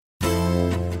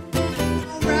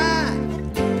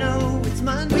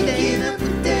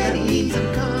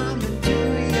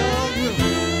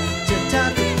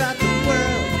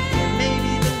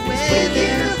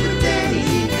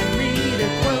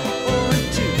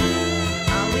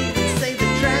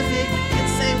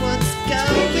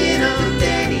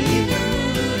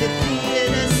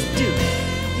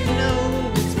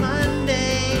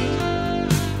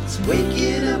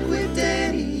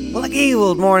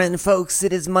Good morning, folks.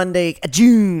 It is Monday,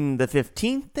 June the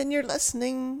 15th, and you're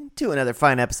listening to another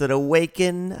fine episode of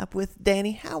Waking Up with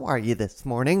Danny. How are you this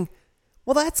morning?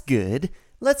 Well, that's good.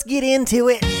 Let's get into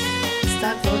it. It's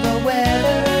time for the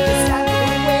weather. It's time for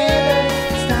the weather.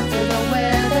 It's time for the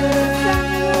weather. It's time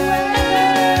for the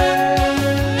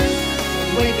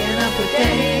weather. Waking up with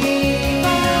Danny.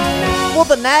 Well,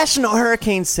 the National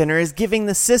Hurricane Center is giving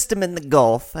the system in the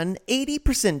Gulf an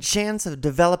 80% chance of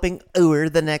developing over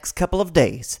the next couple of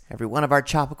days. Every one of our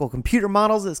tropical computer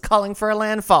models is calling for a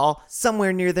landfall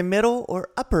somewhere near the middle or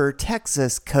upper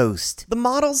Texas coast. The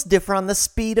models differ on the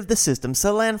speed of the system,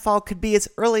 so landfall could be as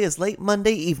early as late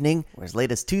Monday evening or as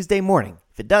late as Tuesday morning.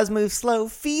 If it does move slow,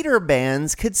 feeder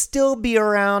bands could still be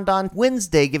around on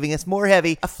Wednesday, giving us more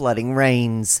heavy flooding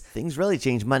rains. Things really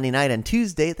changed Monday night and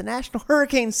Tuesday. The National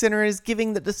Hurricane Center is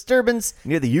giving the disturbance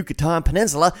near the Yucatan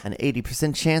Peninsula an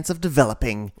 80% chance of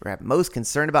developing. We're at most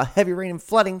concerned about heavy rain and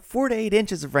flooding. 4 to 8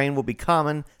 inches of rain will be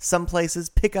common. Some places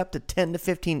pick up to 10 to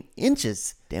 15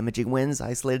 inches. Damaging winds,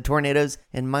 isolated tornadoes,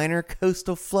 and minor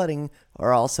coastal flooding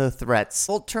are also threats.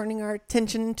 Well, turning our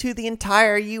attention to the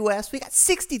entire U.S., we got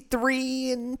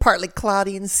 63 and partly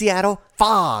cloudy in Seattle,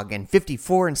 fog and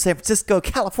 54 in San Francisco,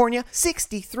 California,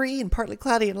 63 and partly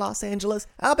cloudy in Los Angeles,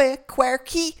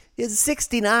 Albuquerque is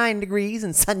 69 degrees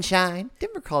and sunshine.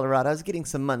 Denver, Colorado is getting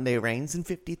some Monday rains and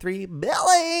 53.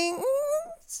 Billings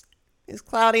is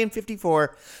cloudy and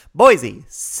 54. Boise,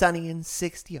 sunny and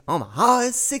 60. Omaha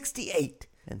is 68.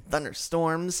 And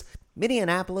thunderstorms.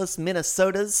 Minneapolis,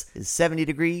 Minnesota's is 70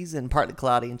 degrees and partly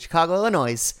cloudy. In Chicago,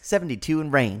 Illinois, 72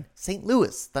 and rain. St.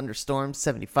 Louis, thunderstorms,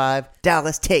 75.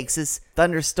 Dallas, Texas,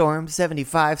 thunderstorms,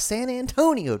 75. San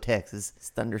Antonio, Texas,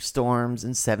 thunderstorms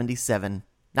and 77.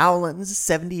 Nowlands,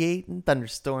 78 and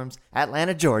thunderstorms.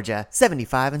 Atlanta, Georgia,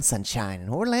 75 and sunshine. And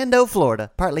Orlando,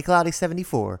 Florida, partly cloudy,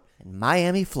 74. And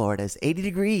Miami, Florida is 80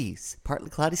 degrees, partly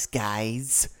cloudy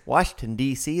skies. Washington,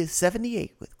 D.C. is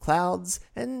 78 with clouds.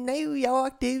 And New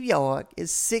York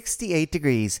is 68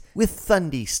 degrees with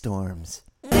thunderstorms.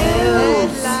 News,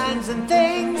 headlines and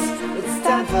things. It's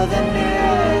time for the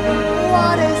news.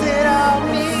 What does it all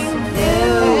mean?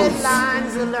 News,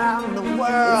 headlines around the world.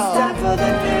 It's time for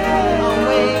the news. I'm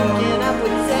waking up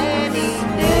with Danny.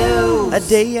 News. A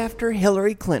day after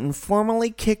Hillary Clinton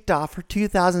formally kicked off her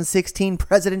 2016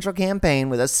 presidential campaign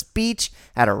with a speech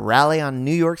at a rally on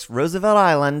New York's Roosevelt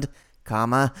Island,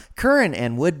 current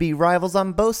and would-be rivals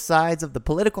on both sides of the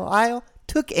political aisle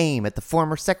took aim at the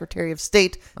former Secretary of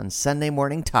State on Sunday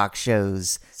morning talk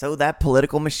shows. So that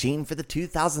political machine for the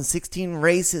 2016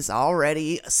 race is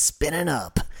already spinning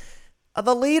up.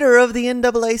 The leader of the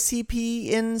NAACP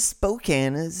in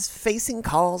Spokane is facing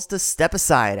calls to step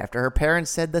aside after her parents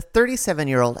said the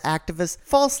 37-year-old activist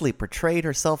falsely portrayed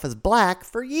herself as black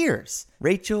for years.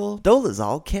 Rachel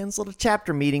Dolezal canceled a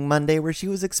chapter meeting Monday where she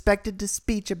was expected to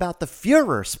speak about the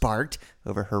furor sparked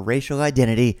over her racial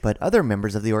identity, but other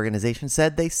members of the organization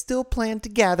said they still plan to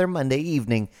gather Monday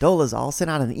evening. Dolezal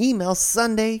sent out an email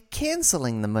Sunday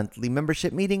canceling the monthly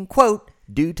membership meeting, quote,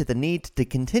 due to the need to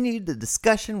continue the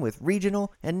discussion with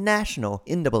regional and national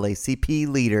NAACP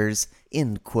leaders,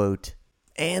 end quote.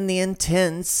 And the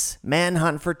intense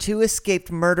manhunt for two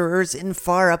escaped murderers in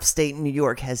far upstate New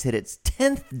York has hit its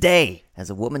 10th day as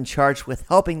a woman charged with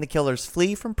helping the killers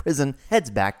flee from prison heads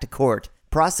back to court.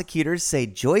 Prosecutors say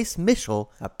Joyce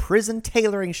Mitchell, a prison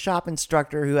tailoring shop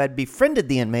instructor who had befriended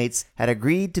the inmates, had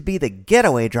agreed to be the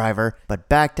getaway driver, but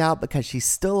backed out because she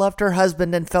still loved her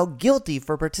husband and felt guilty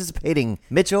for participating.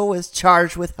 Mitchell was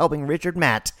charged with helping Richard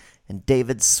Matt and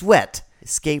David Sweat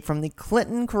escape from the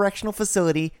Clinton Correctional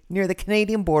Facility near the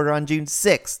Canadian border on June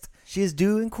 6th. She is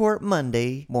due in court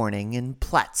Monday morning in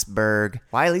Plattsburgh.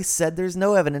 Wiley said there's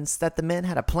no evidence that the men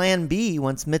had a plan B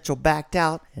once Mitchell backed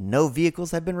out, and no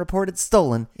vehicles have been reported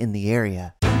stolen in the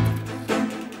area.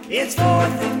 It's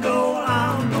fourth and goal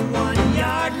on the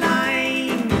 1-yard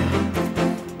line.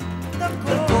 The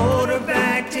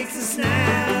quarterback takes a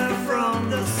snap from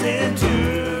the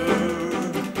center.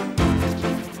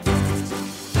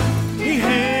 He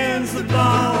hands the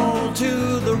ball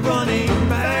to the running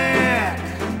back.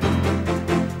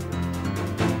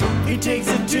 He takes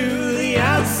it to the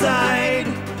outside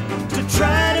to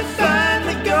try to find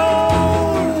the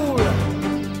goal.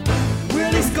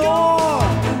 Will he score?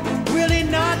 Will he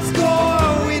not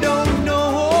score? We don't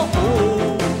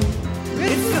know.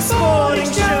 It's the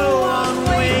sporting show on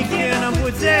Waking Up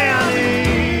with Danny.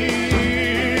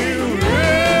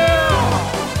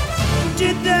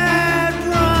 Did that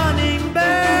running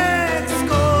back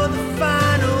score the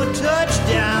final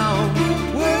touchdown?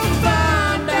 We'll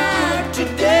find out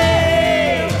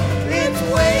today. It's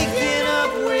Waking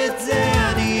Up with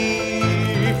Danny.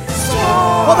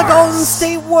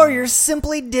 State Warriors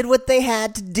simply did what they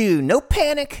had to do. No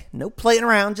panic, no playing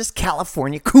around, just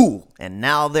California cool. And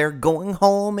now they're going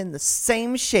home in the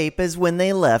same shape as when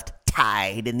they left,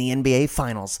 tied in the NBA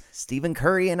Finals. Stephen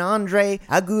Curry and Andre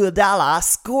Iguodala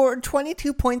scored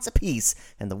 22 points apiece,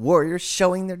 and the Warriors,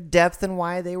 showing their depth and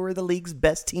why they were the league's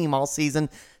best team all season,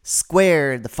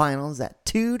 squared the finals at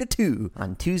 2-2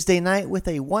 on Tuesday night with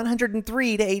a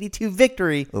 103-82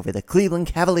 victory over the Cleveland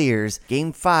Cavaliers.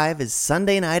 Game 5 is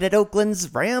Sunday night at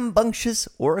Oakland's rambunctious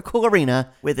Oracle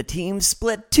Arena, where the team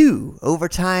split 2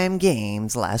 overtime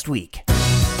games last week.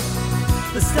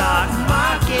 The stock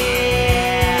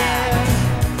market,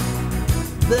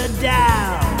 the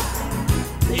Dow,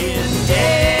 the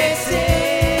indexes,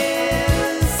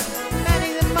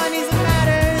 money's and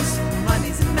matters,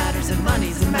 money's and matters and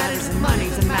money's and matters and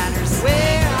money's and matters.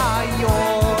 Where are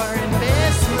your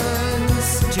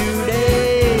investments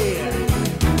today?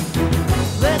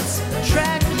 Let's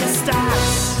track your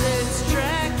stocks. Let's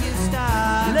track your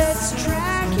stocks. Let's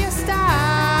track your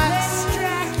stocks. Let's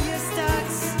track your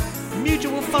stocks.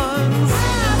 Mutual funds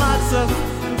and lots of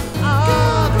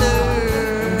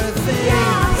other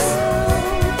things.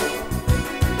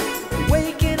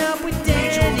 Waking up with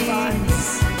Danny's.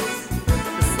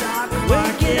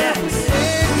 Waking up with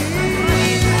Danny's.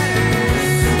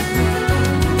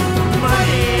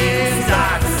 Money,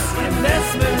 stocks,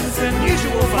 investments, and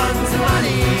mutual funds.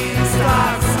 Money,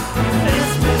 stocks,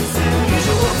 investments, and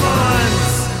mutual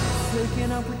funds.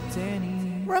 Waking up with Danny.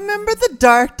 Remember the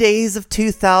dark days of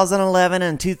 2011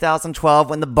 and 2012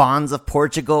 when the bonds of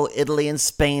Portugal, Italy, and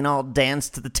Spain all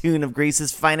danced to the tune of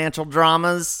Greece's financial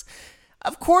dramas?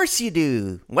 Of course you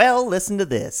do. Well, listen to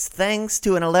this. Thanks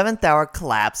to an 11th hour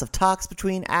collapse of talks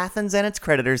between Athens and its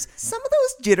creditors, some of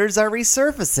those jitters are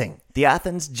resurfacing. The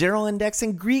Athens General Index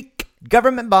and Greek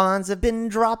government bonds have been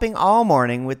dropping all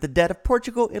morning, with the debt of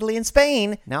Portugal, Italy, and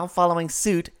Spain now following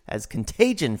suit as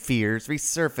contagion fears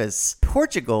resurface.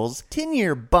 Portugal's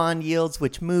 10-year bond yields,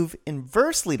 which move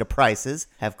inversely to prices,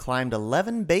 have climbed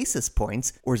 11 basis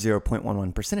points, or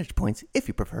 0.11 percentage points if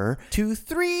you prefer, to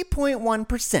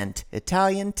 3.1%.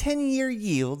 Italian 10-year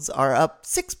yields are up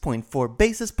 6.4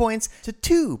 basis points to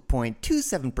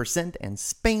 2.27%, and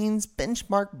Spain's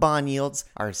benchmark bond yields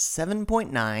are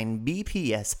 7.9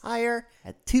 BPS higher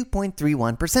at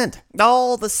 2.31%.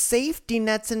 All the safety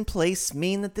nets in place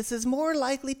mean that this is more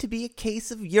likely to be a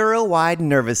case of Euro-wide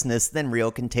nervousness than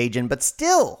real contagion, but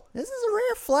still, this is a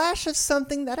rare flash of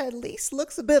something that at least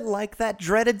looks a bit like that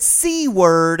dreaded C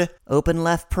word. Open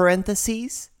left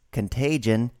parentheses,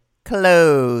 contagion.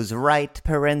 Close right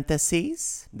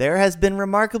parentheses. There has been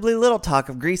remarkably little talk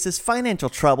of Greece's financial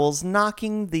troubles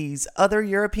knocking these other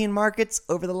European markets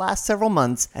over the last several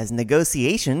months, as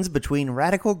negotiations between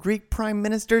radical Greek Prime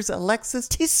Ministers Alexis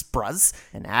Tsipras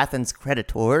and Athens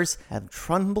creditors have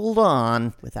trundled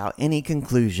on without any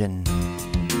conclusion.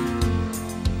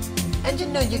 And you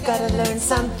know you gotta learn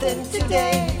something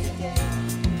today.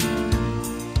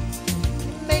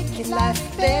 Make your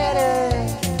life better.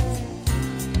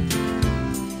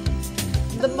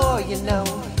 The more you know,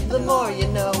 the more you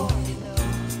know.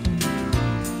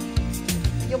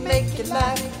 You'll make your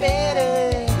life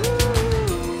better.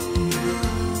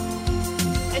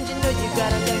 And you know you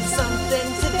gotta learn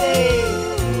something today.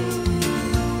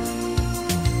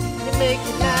 You make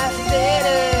your life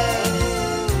better.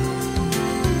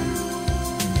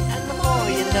 And the more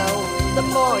you know, the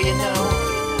more you know.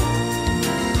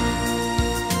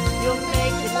 You'll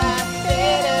make your life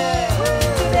better.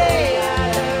 Today I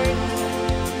learned.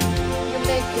 You'll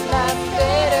make your life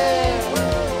better.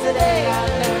 Today I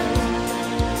learned.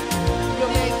 You'll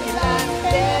make your life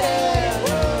better.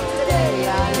 Today I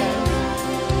learned.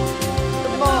 The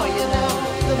more you know,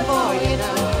 the more you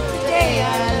know. Today I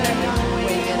learned. I'm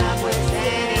waking up with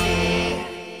Danny.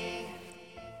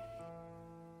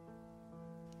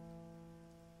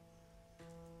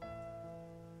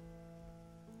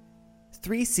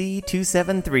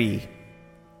 3C273.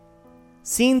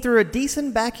 Seen through a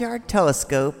decent backyard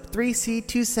telescope,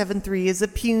 3C273 is a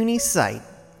puny sight.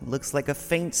 Looks like a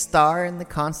faint star in the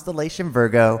constellation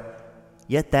Virgo.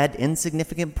 Yet that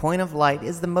insignificant point of light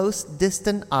is the most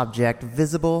distant object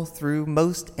visible through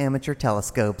most amateur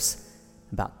telescopes,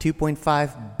 about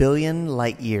 2.5 billion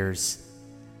light years.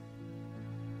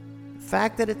 The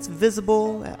fact that it's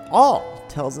visible at all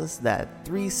tells us that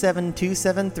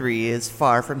 37273 is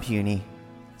far from puny.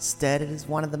 Instead, it is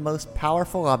one of the most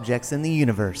powerful objects in the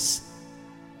universe,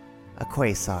 a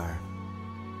quasar.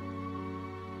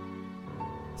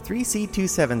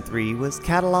 3C273 was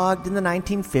cataloged in the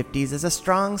 1950s as a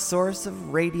strong source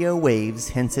of radio waves,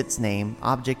 hence its name,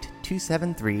 Object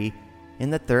 273,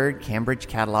 in the third Cambridge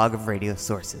Catalog of Radio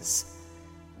Sources.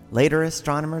 Later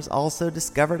astronomers also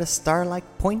discovered a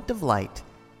star-like point of light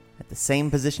at the same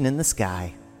position in the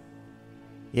sky.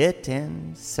 It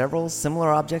and several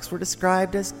similar objects were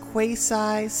described as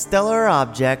quasi-stellar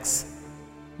objects,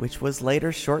 which was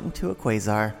later shortened to a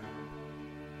quasar.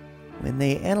 When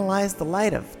they analyzed the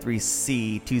light of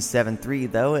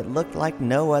 3C273, though, it looked like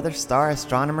no other star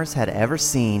astronomers had ever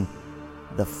seen.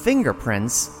 The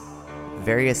fingerprints,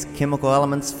 various chemical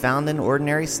elements found in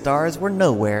ordinary stars, were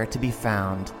nowhere to be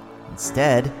found.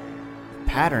 Instead,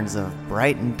 patterns of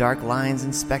bright and dark lines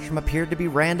in spectrum appeared to be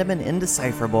random and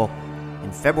indecipherable.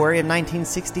 In February of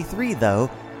 1963, though,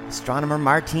 astronomer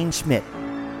Martin Schmidt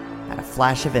had a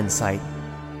flash of insight.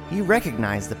 He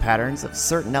recognized the patterns of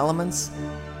certain elements,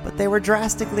 but they were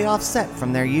drastically offset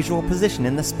from their usual position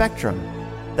in the spectrum.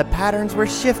 The patterns were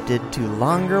shifted to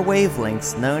longer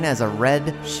wavelengths known as a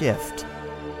red shift.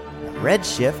 A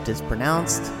redshift is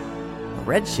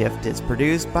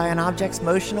produced by an object's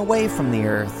motion away from the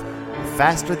Earth. The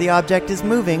faster the object is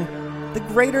moving, the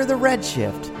greater the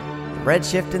redshift. The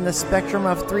redshift in the spectrum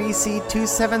of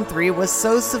 3C273 was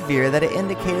so severe that it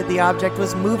indicated the object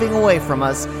was moving away from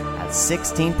us at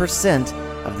 16%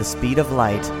 of the speed of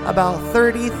light, about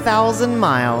 30,000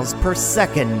 miles per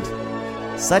second.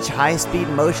 Such high-speed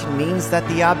motion means that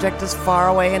the object is far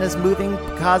away and is moving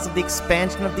because of the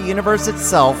expansion of the universe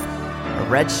itself. A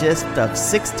redshift of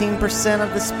 16%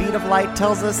 of the speed of light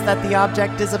tells us that the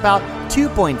object is about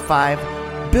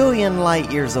 2.5 billion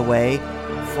light-years away.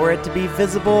 For it to be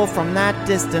visible from that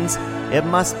distance, it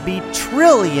must be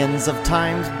trillions of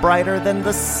times brighter than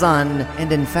the sun.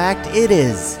 And in fact, it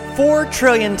is 4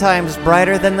 trillion times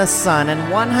brighter than the sun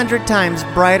and 100 times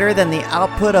brighter than the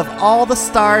output of all the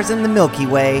stars in the Milky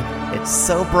Way. It's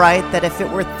so bright that if it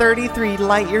were 33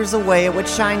 light years away, it would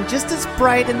shine just as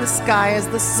bright in the sky as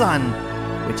the sun,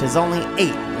 which is only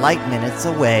 8 light minutes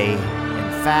away.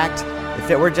 In fact,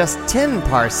 if it were just 10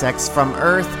 parsecs from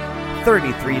Earth,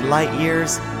 33 light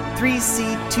years,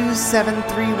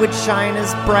 3C273 would shine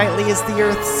as brightly as the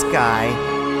Earth's sky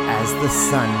as the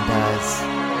sun does.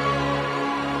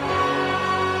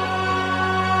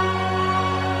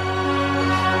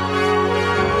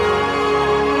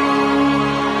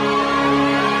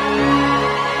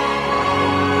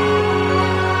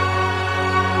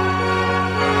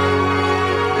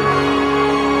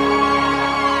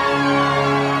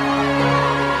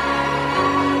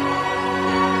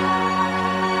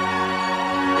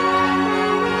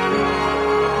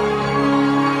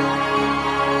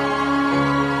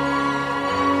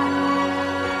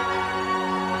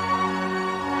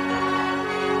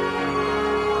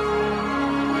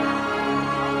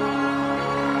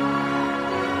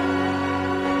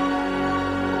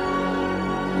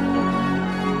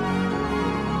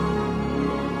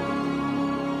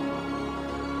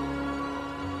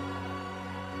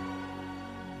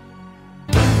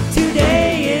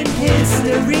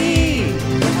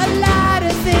 A lot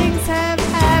of things have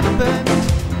happened.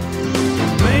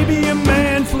 Maybe a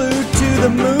man flew to the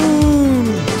moon.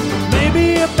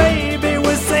 Maybe a baby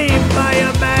was saved by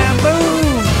a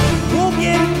baboon. We'll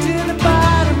get to the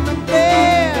bottom of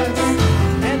this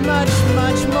and much,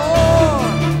 much more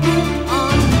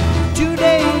on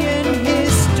Today in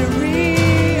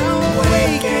History on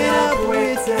Waking Up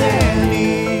with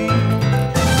Danny.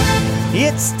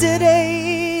 It's Today.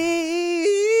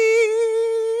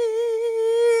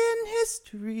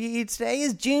 Today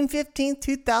is June 15th,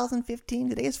 2015.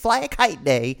 Today is Fly a Kite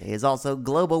Day. Today is also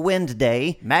Global Wind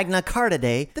Day, Magna Carta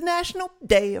Day, the National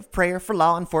Day of Prayer for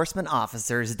Law Enforcement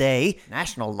Officers Day,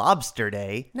 National Lobster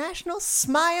Day, National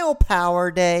Smile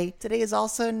Power Day. Today is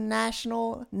also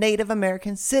National Native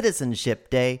American Citizenship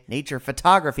Day, Nature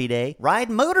Photography Day, Ride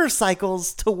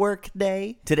Motorcycles to Work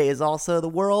Day. Today is also the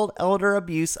World Elder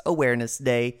Abuse Awareness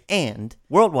Day and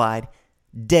Worldwide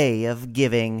Day of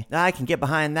Giving. I can get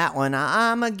behind that one.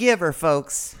 I'm a giver,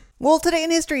 folks. Well, today in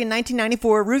history, in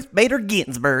 1994, Ruth Bader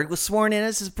Ginsburg was sworn in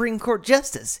as Supreme Court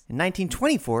Justice. In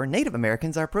 1924, Native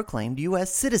Americans are proclaimed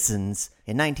U.S. citizens.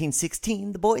 In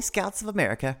 1916, the Boy Scouts of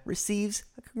America receives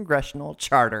a congressional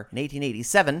charter. In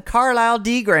 1887, Carlisle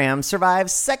D. Graham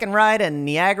survives second ride in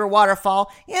Niagara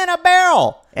Waterfall in a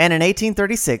barrel. And in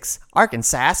 1836,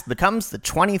 Arkansas becomes the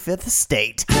 25th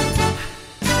state.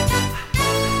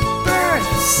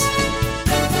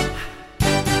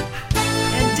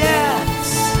 And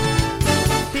deaths.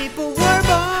 People were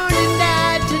born and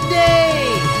died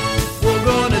today. We're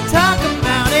gonna talk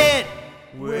about it.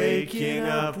 Waking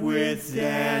Up with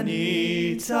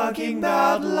Danny, talking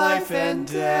about life and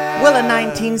death. Well, in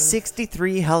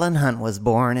 1963, Helen Hunt was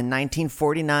born. In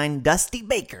 1949, Dusty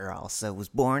Baker also was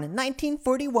born. In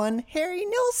 1941, Harry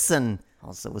Nilsson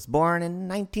Also was born in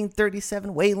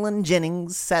 1937, Waylon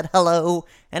Jennings said hello,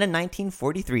 and in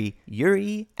 1943,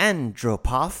 Yuri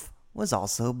Andropov was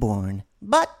also born.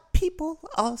 But people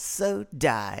also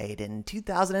died. In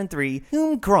 2003,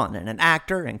 Hume Cronin, an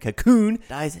actor in Cocoon,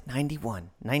 dies at 91.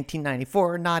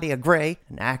 1994, Nadia Gray,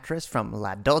 an actress from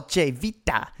La Dolce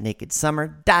Vita, Naked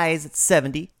Summer, dies at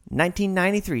 70.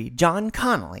 1993, John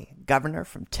Connolly, governor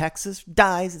from Texas,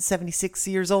 dies at 76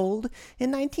 years old.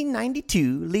 In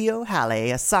 1992, Leo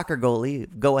Halle, a soccer goalie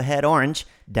of Go Ahead Orange,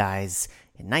 dies.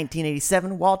 In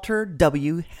 1987, Walter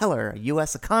W. Heller, a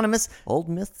U.S. economist, Old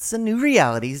Myths and New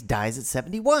Realities, dies at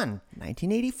 71. In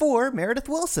 1984, Meredith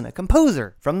Willson, a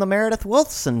composer from The Meredith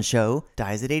Willson Show,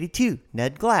 dies at 82.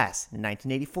 Ned Glass in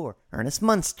 1984. Ernest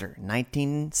Munster in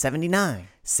 1979.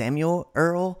 Samuel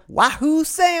Earl Wahoo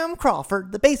Sam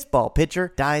Crawford, the baseball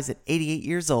pitcher, dies at 88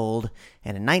 years old.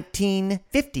 And in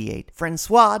 1958,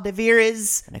 Francois de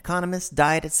Virez, an economist,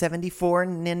 died at 74.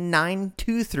 And in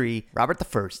 923, Robert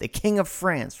I, a king of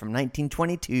France from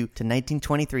 1922 to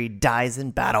 1923, dies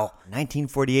in battle. In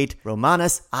 1948,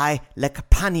 Romanus I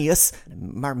Lecapanius,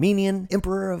 an Armenian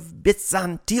emperor of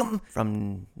Byzantium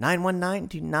from 919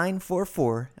 to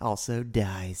 944, also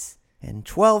dies. In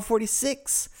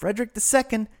 1246, Frederick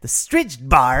II, the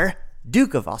Strijgbar,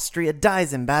 Duke of Austria,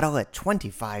 dies in battle at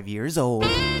 25 years old.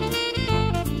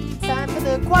 Time for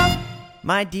the quote.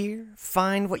 My dear,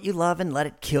 find what you love and let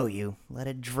it kill you. Let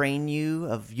it drain you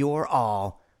of your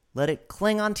all. Let it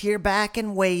cling onto your back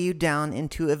and weigh you down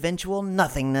into eventual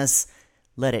nothingness.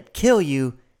 Let it kill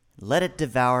you. Let it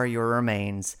devour your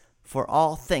remains. For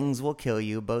all things will kill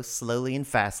you, both slowly and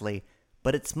fastly.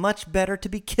 But it's much better to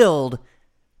be killed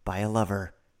by a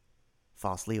lover.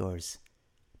 Falsely yours.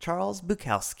 Charles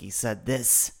Bukowski said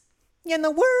this. And the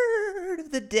word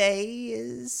of the day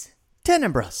is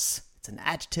tenebrous. It's an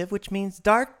adjective which means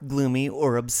dark, gloomy,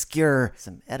 or obscure.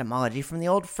 Some etymology from the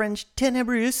old French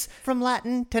tenebrus, from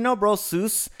Latin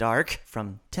tenebrosus, dark,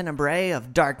 from tenebrae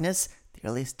of darkness. The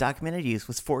earliest documented use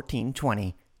was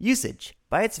 1420. Usage.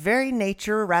 By its very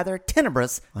nature, rather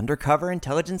tenebrous, undercover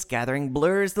intelligence gathering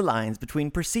blurs the lines between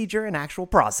procedure and actual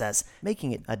process,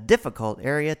 making it a difficult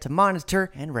area to monitor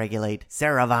and regulate.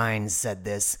 Sarah Vines said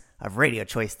this of Radio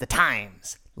Choice The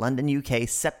Times, London, UK,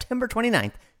 September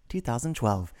 29th,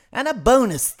 2012. And a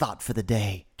bonus thought for the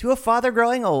day. To a father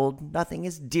growing old, nothing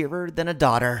is dearer than a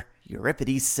daughter.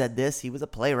 Euripides said this. He was a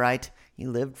playwright. He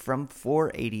lived from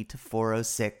 480 to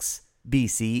 406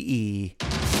 BCE.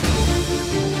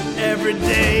 Every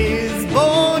day is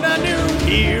born a new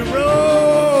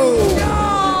hero.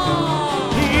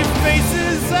 He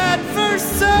faces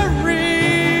adversary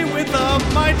with a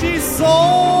mighty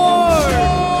sword.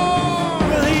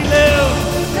 Will he live?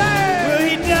 Will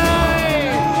he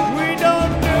die? We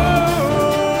don't know.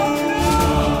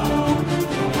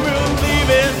 We'll leave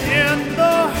it in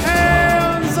the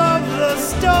hands of the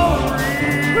story.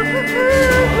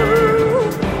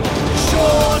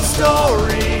 Short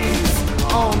stories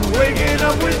on Waking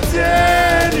Up with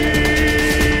Danny.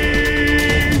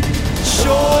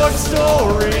 Short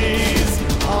stories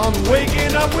on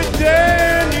Waking Up with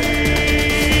Danny.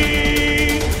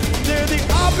 They're the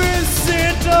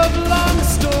opposite of long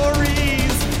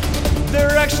stories.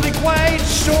 They're actually quite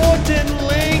short in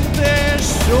length. They're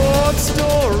short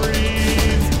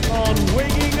stories on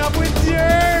Waking Up with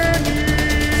Danny.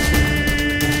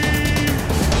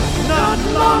 Not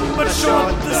long but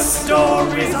short the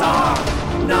stories are.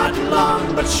 Not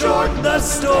long but short the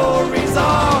stories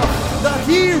are. The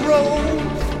hero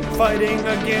fighting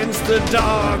against the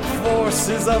dark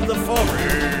forces of the forest.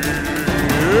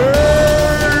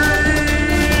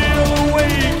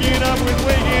 Waking up with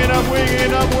waking up,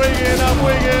 waking up, waking up,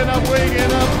 waking up,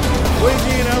 waking up,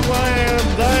 waking up, I am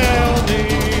down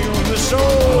on the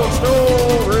short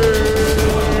story.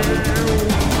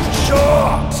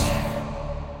 Short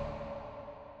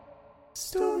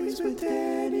stories with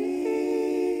Danny.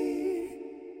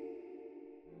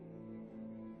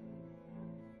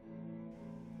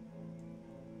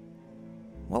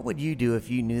 What would you do if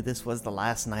you knew this was the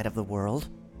last night of the world?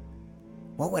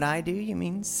 What would I do, you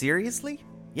mean? Seriously?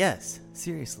 Yes,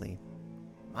 seriously.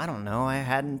 I don't know, I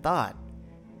hadn't thought.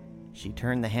 She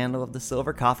turned the handle of the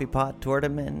silver coffee pot toward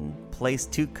him and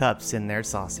placed 2 cups in their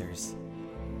saucers.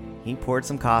 He poured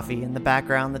some coffee. In the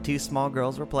background, the 2 small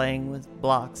girls were playing with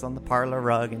blocks on the parlor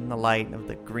rug in the light of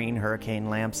the green hurricane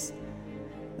lamps.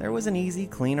 There was an easy,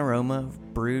 clean aroma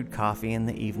of brewed coffee in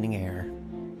the evening air.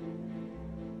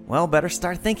 Well, better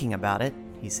start thinking about it,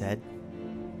 he said.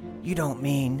 You don't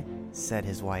mean, said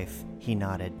his wife. He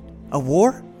nodded. A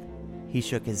war? He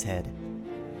shook his head.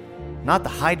 Not the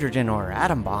hydrogen or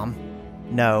atom bomb.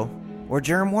 No. Or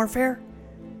germ warfare?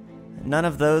 None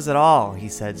of those at all, he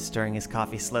said, stirring his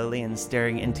coffee slowly and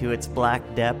staring into its black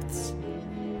depths.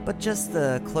 But just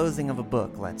the closing of a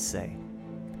book, let's say.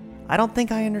 I don't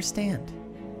think I understand.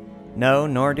 No,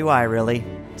 nor do I really.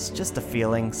 It's just a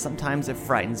feeling. Sometimes it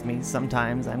frightens me,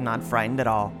 sometimes I'm not frightened at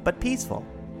all, but peaceful.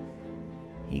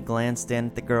 He glanced in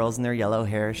at the girls and their yellow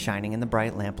hair shining in the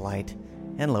bright lamplight,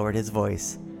 and lowered his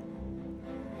voice.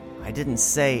 I didn't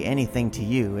say anything to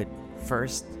you. It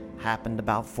first happened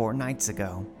about 4 nights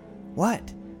ago.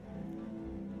 What?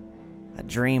 A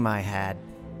dream I had.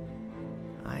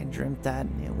 I dreamt that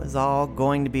it was all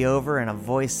going to be over, and a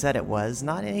voice said it was.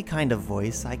 Not any kind of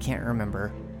voice, I can't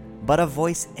remember, but a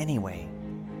voice anyway.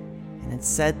 And it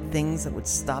said things that would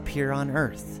stop here on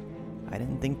Earth. I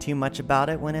didn't think too much about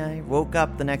it when I woke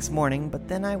up the next morning, but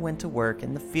then I went to work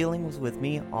and the feeling was with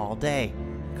me all day.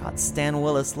 Caught Stan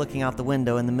Willis looking out the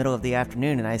window in the middle of the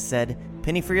afternoon, and I said,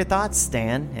 "Penny for your thoughts,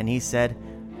 Stan." And he said,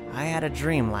 "I had a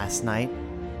dream last night."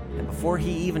 And before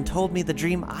he even told me the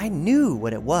dream, I knew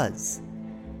what it was.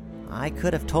 I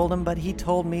could have told him, but he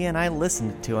told me and I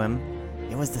listened to him.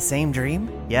 It was the same dream?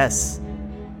 Yes.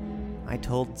 I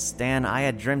told Stan I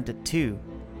had dreamt it too.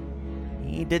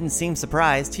 He didn't seem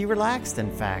surprised. He relaxed,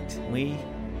 in fact. We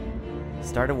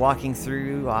started walking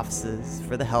through offices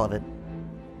for the hell of it.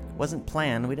 It wasn't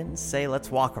planned. We didn't say let's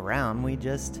walk around. We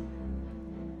just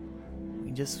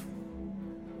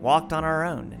walked on our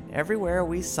own. And everywhere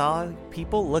we saw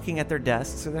people looking at their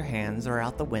desks or their hands or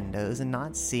out the windows and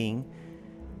not seeing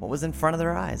what was in front of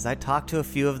their eyes. I talked to a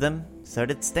few of them. So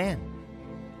did Stan.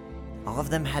 All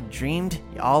of them had dreamed,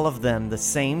 all of them the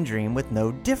same dream with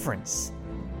no difference.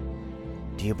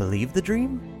 Do you believe the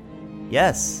dream?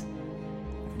 Yes.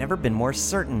 I've never been more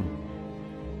certain.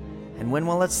 And when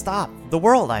will it stop? The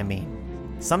world, I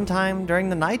mean. Sometime during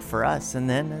the night for us, and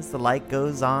then as the light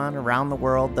goes on around the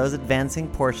world, those advancing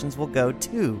portions will go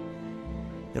too.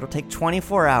 It'll take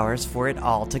 24 hours for it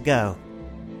all to go.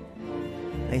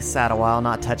 They sat a while,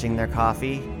 not touching their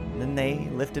coffee. Then they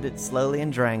lifted it slowly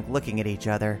and drank, looking at each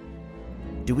other.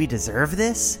 Do we deserve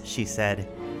this? She said.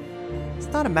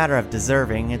 It's not a matter of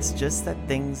deserving, it's just that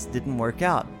things didn't work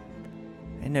out.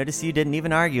 I notice you didn't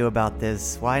even argue about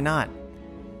this. Why not?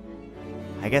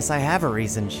 I guess I have a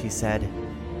reason, she said.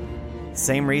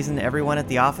 Same reason everyone at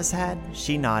the office had?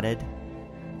 She nodded.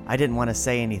 I didn't want to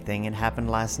say anything. It happened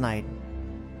last night.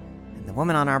 And the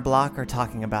women on our block are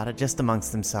talking about it just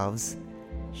amongst themselves.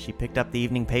 She picked up the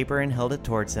evening paper and held it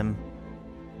towards him.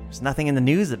 There's nothing in the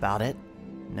news about it.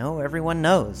 No, everyone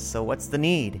knows, so what's the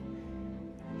need?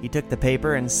 He took the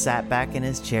paper and sat back in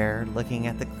his chair, looking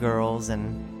at the girls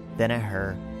and then at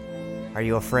her. Are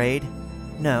you afraid?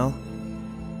 No.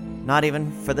 Not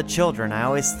even for the children. I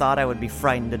always thought I would be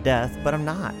frightened to death, but I'm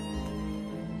not.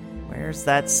 Where's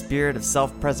that spirit of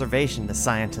self-preservation the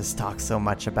scientists talk so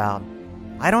much about?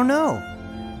 I don't know.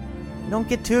 Don't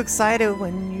get too excited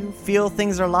when you feel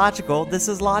things are logical. This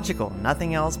is logical.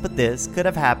 Nothing else but this could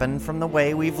have happened from the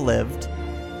way we've lived.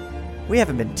 We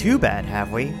haven't been too bad,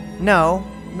 have we? No,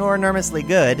 nor enormously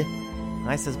good.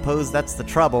 I suppose that's the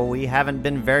trouble. We haven't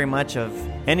been very much of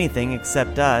anything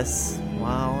except us,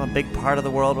 while a big part of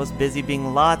the world was busy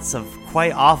being lots of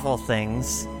quite awful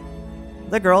things.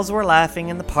 The girls were laughing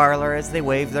in the parlor as they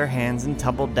waved their hands and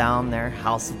tumbled down their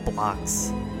house of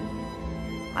blocks.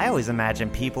 I always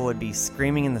imagined people would be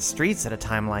screaming in the streets at a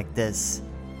time like this.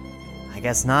 I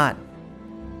guess not.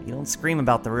 You don't scream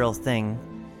about the real thing.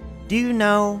 Do you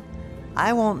know,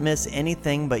 I won't miss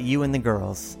anything but you and the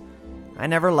girls. I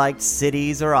never liked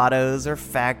cities or autos or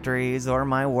factories or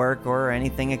my work or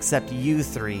anything except you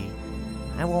three.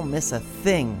 I won't miss a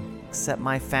thing except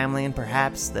my family and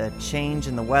perhaps the change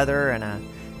in the weather and a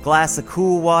glass of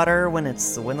cool water when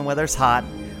the weather's hot,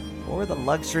 or the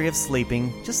luxury of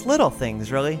sleeping. Just little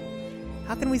things, really.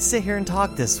 How can we sit here and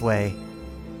talk this way?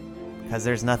 Because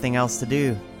there's nothing else to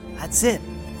do. That's it,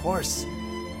 of course.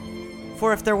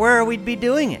 For if there were, we'd be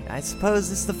doing it. I suppose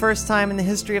this is the first time in the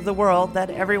history of the world that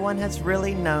everyone has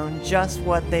really known just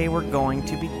what they were going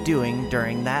to be doing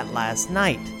during that last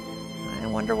night. I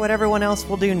wonder what everyone else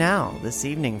will do now, this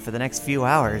evening, for the next few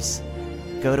hours.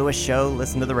 Go to a show,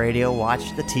 listen to the radio,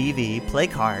 watch the TV, play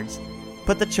cards,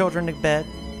 put the children to bed,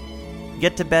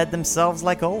 get to bed themselves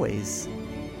like always.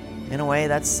 In a way,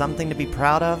 that's something to be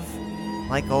proud of,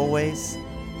 like always.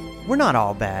 We're not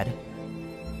all bad.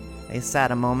 They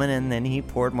sat a moment and then he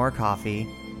poured more coffee.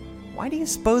 Why do you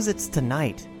suppose it's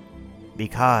tonight?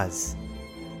 Because.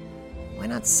 Why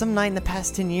not some night in the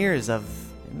past 10 years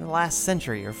in the last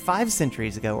century, or 5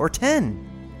 centuries ago, or 10?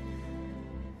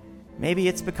 Maybe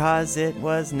it's because it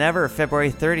was never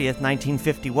February 30th,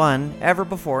 1951, ever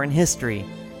before in history.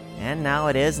 And now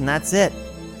it is, and that's it.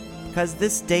 because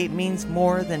this date means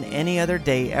more than any other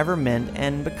day ever meant,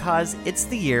 and because it's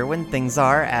the year when things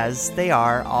are as they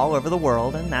are all over the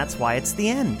world, and that's why it's the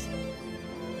end.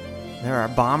 There are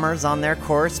bombers on their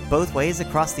course both ways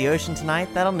across the ocean tonight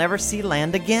that'll never see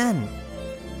land again.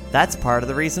 That's part of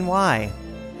the reason why.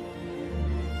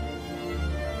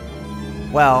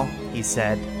 Well, he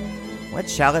said, what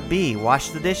shall it be?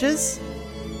 Wash the dishes?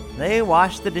 They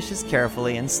washed the dishes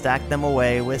carefully and stacked them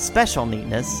away with special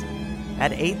neatness.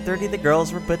 At 8:30 the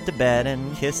girls were put to bed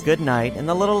and kissed goodnight, and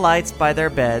the little lights by their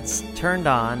beds turned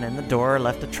on and the door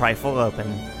left a trifle open.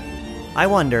 I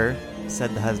wonder,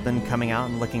 said the husband, coming out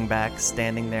and looking back,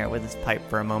 standing there with his pipe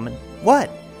for a moment.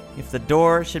 What? If the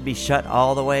door should be shut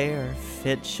all the way, or if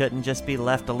it shouldn't just be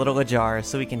left a little ajar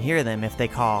so we can hear them if they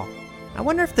call. I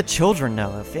wonder if the children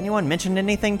know, if anyone mentioned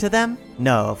anything to them?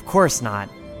 No, of course not.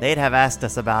 They'd have asked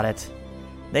us about it.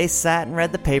 They sat and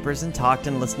read the papers and talked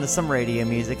and listened to some radio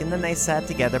music, and then they sat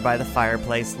together by the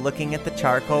fireplace looking at the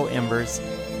charcoal embers.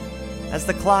 As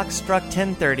the clock struck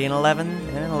 10:30 and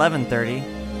 11:30,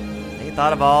 they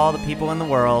thought of all the people in the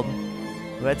world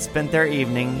who had spent their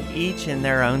evening, each in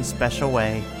their own special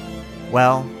way.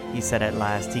 Well, he said at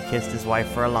last, he kissed his wife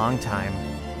for a long time.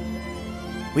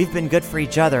 We've been good for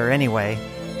each other anyway.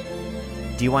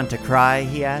 Do you want to cry?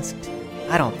 He asked.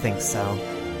 I don't think so.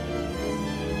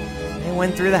 They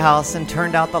went through the house and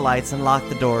turned out the lights and locked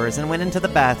the doors and went into the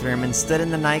bathroom and stood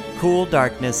in the night cool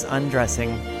darkness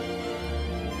undressing.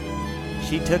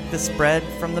 She took the spread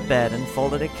from the bed and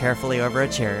folded it carefully over a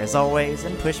chair as always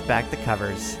and pushed back the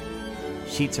covers.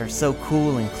 Sheets are so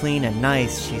cool and clean and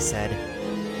nice, she said.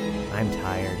 I'm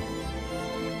tired.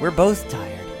 We're both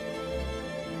tired.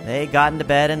 They got into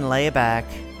bed and lay back.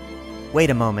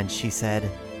 Wait a moment, she said.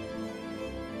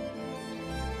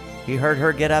 He heard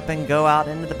her get up and go out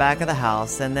into the back of the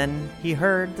house, and then he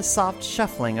heard the soft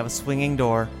shuffling of a swinging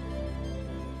door.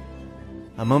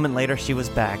 A moment later, she was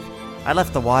back. I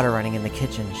left the water running in the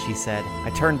kitchen, she said.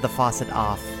 I turned the faucet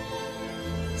off.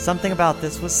 Something about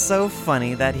this was so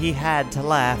funny that he had to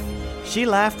laugh. She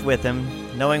laughed with him,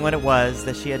 knowing what it was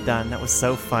that she had done that was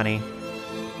so funny.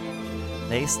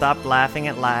 They stopped laughing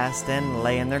at last and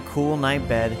lay in their cool night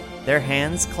bed, their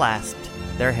hands clasped,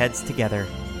 their heads together.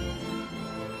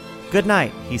 Good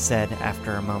night, he said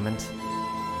after a moment.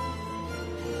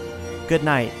 Good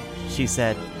night, she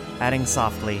said, adding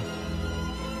softly,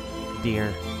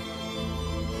 dear.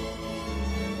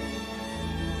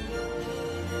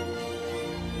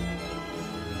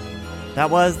 That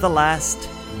was The Last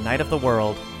Night of the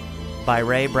World by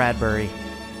Ray Bradbury.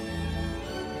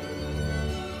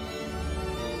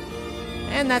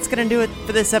 And that's going to do it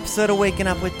for this episode of Waking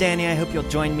Up with Danny. I hope you'll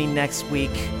join me next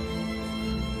week,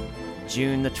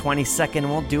 June the 22nd, and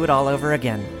we'll do it all over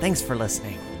again. Thanks for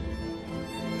listening.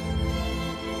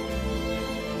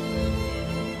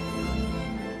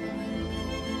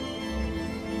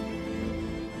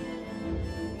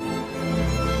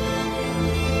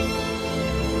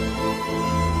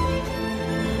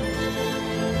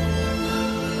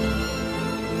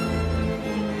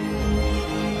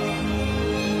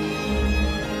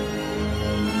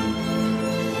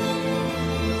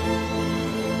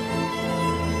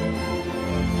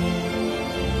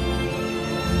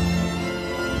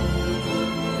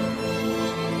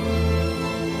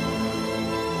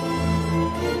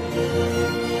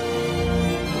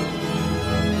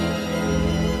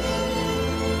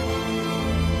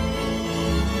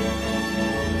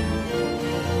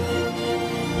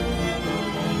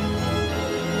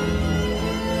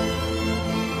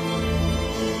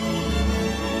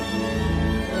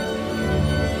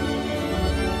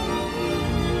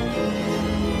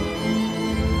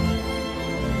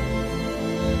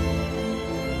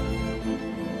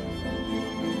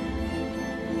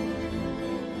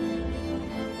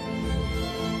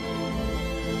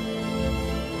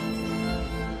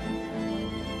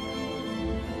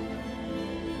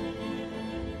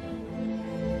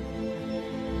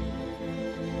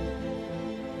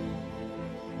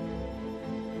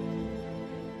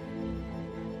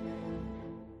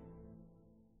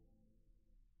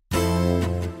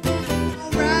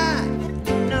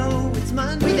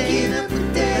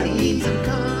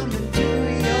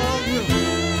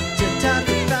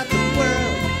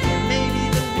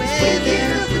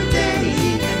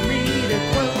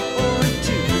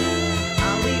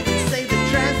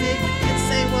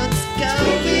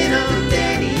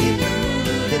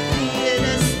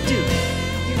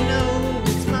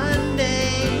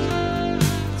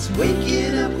 Waking